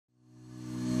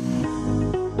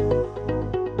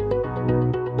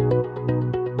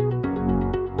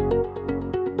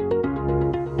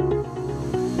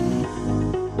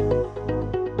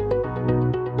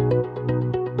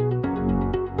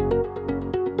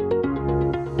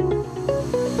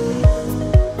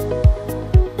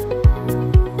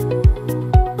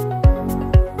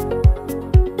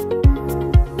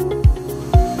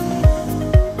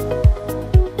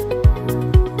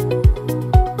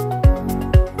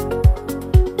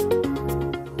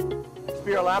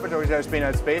Industrial Laboratories has been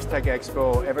at Space Tech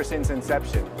Expo ever since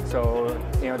inception. So,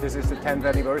 this is the 10th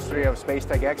anniversary of Space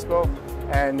Tech Expo,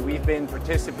 and we've been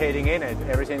participating in it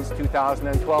ever since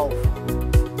 2012.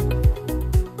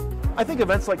 I think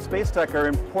events like Space Tech are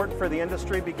important for the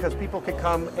industry because people can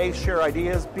come, A, share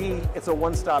ideas, B, it's a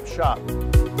one-stop shop.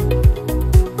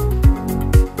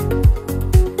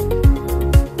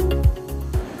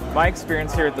 My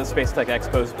experience here at the Space Tech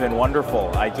Expo has been wonderful.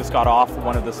 I just got off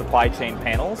one of the supply chain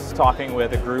panels talking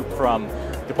with a group from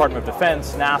Department of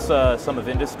Defense, NASA, some of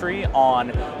industry on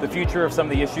the future of some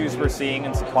of the issues we're seeing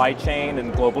in supply chain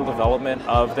and global development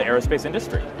of the aerospace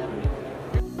industry.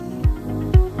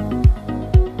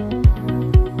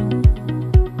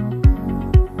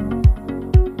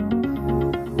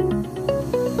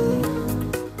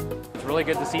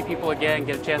 Really good to see people again,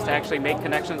 get a chance to actually make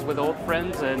connections with old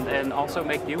friends and also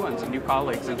make new ones and new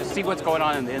colleagues and just see what's going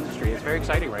on in the industry. It's very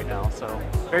exciting right now, so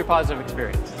very positive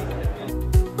experience.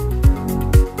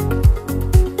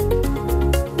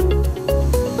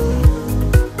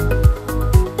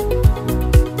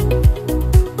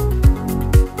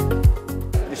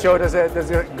 The show does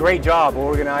a great job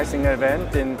organizing the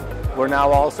event, and we're now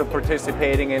also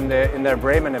participating in their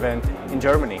Bremen event in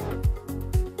Germany.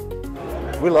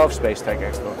 We love Space Tech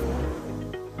Expo.